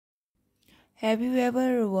Have you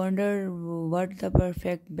ever wondered what the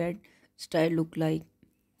perfect bed style look like?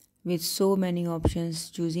 With so many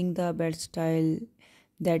options, choosing the bed style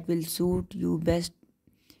that will suit you best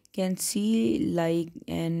can seem like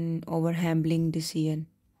an overwhelming decision.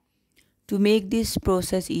 To make this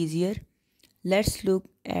process easier, let's look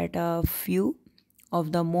at a few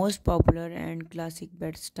of the most popular and classic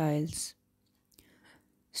bed styles.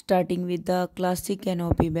 Starting with the classic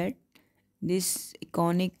canopy bed, this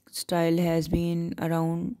iconic style has been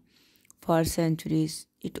around for centuries.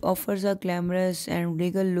 It offers a glamorous and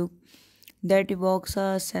regal look that evokes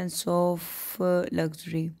a sense of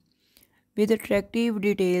luxury. With attractive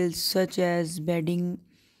details such as bedding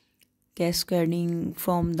cascading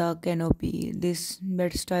from the canopy, this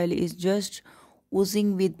bed style is just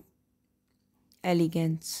oozing with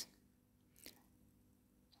elegance.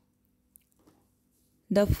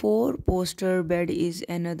 The four-poster bed is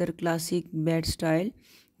another classic bed style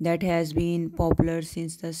that has been popular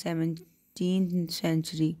since the 17th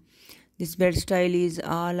century. This bed style is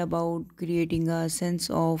all about creating a sense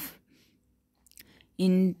of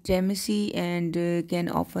intimacy and can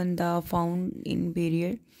often be found in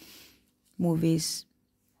period movies.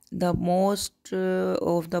 The most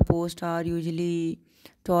of the posts are usually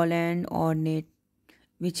tall and ornate,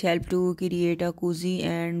 which help to create a cozy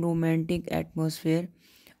and romantic atmosphere,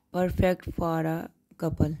 perfect for a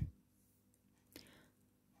couple.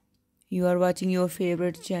 You are watching your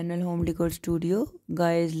favorite channel, Home Decor Studio.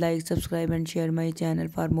 Guys, like, subscribe, and share my channel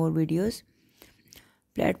for more videos.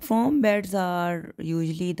 Platform beds are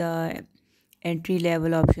usually the entry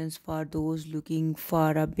level options for those looking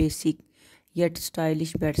for a basic yet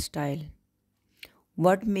stylish bed style.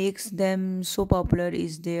 What makes them so popular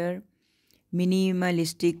is their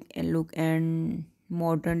minimalistic look and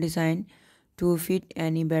modern design to fit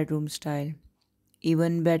any bedroom style.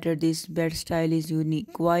 Even better, this bed style is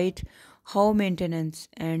unique, quite how maintenance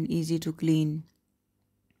and easy to clean,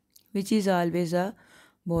 which is always a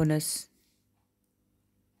bonus.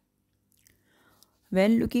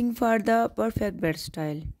 When looking for the perfect bed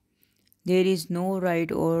style, there is no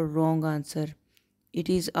right or wrong answer. It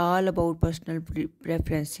is all about personal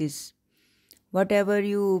preferences. Whatever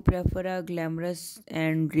you prefer, a glamorous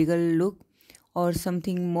and regal look or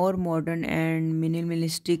something more modern and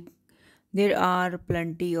minimalistic, there are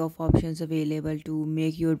plenty of options available to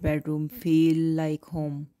make your bedroom feel like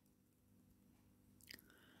home.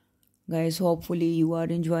 Guys, hopefully you are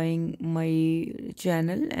enjoying my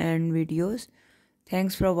channel and videos.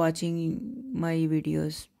 Thanks for watching my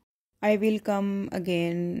videos. I will come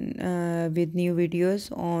again with new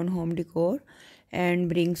videos on home decor and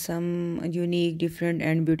bring some unique, different,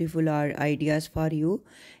 and beautiful ideas for you,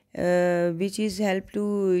 which is help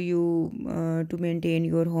to you to maintain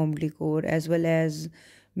your home decor as well as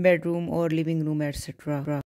bedroom or living room, etc.